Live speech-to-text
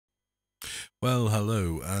Well,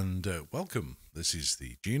 hello and welcome. This is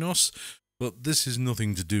the Genos, but this is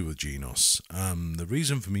nothing to do with Genos. The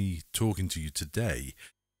reason for me talking to you today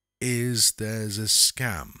is there's a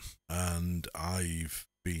scam, and I've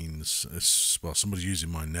been somebody's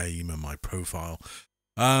using my name and my profile.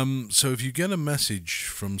 So if you get a message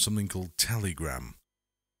from something called Telegram,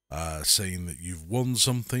 saying that you've won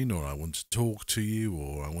something, or I want to talk to you,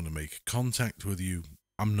 or I want to make contact with you,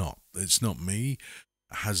 I'm not. It's not me,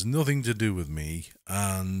 has nothing to do with me,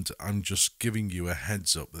 and I'm just giving you a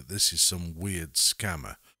heads up that this is some weird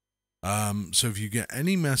scammer. So if you get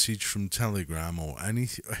any message from Telegram or any,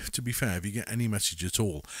 to be fair, if you get any message at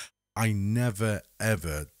all, I never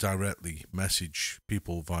ever directly message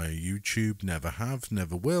people via YouTube. Never have,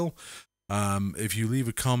 never will. If you leave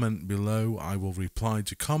a comment below, I will reply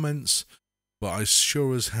to comments, but I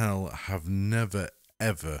sure as hell have never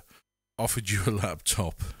ever offered you a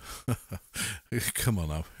laptop. Come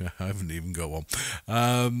on, I haven't even got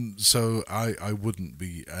one. So I wouldn't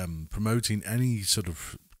be promoting any sort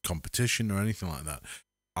of competition or anything like that.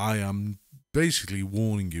 I am basically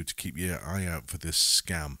warning you to keep your eye out for this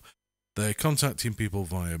scam. They're contacting people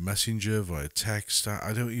via messenger, via text.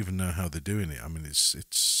 I don't even know how they're doing it. I mean,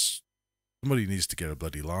 it's somebody needs to get a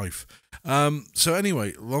bloody life. So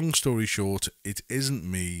anyway, long story short, it isn't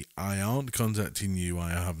me. I aren't contacting you. I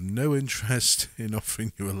have no interest in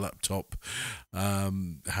offering you a laptop.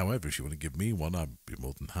 However, if you want to give me one, I'd be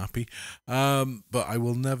more than happy. But I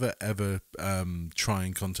will never ever try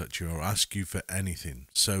and contact you or ask you for anything.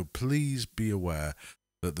 So please be aware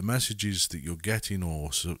that the messages that you're getting,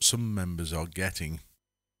 or some members are getting,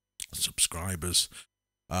 subscribers,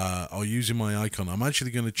 are using my icon. I'm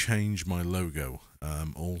actually going to change my logo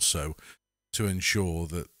also to ensure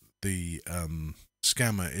that the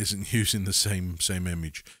scammer isn't using the same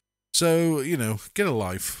image. So, get a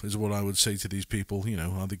life is what I would say to these people.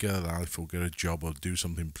 Either get a life or get a job or do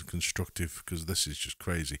something constructive, because this is just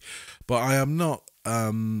crazy. But I am not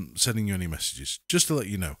sending you any messages, just to let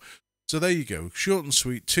you know. So there you go, short and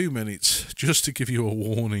sweet, 2 minutes, just to give you a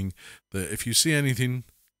warning that if you see anything,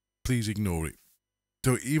 please ignore it.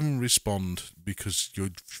 Don't even respond, because you're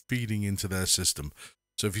feeding into their system.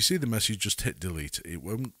 So if you see the message, just hit delete. It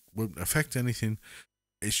won't affect anything.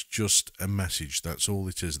 It's just a message. That's all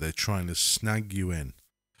it is. They're trying to snag you in.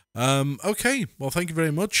 Okay. Well, thank you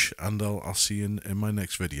very much, and I'll see you in my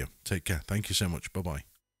next video. Take care. Thank you so much. Bye-bye.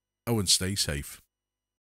 Oh, and stay safe.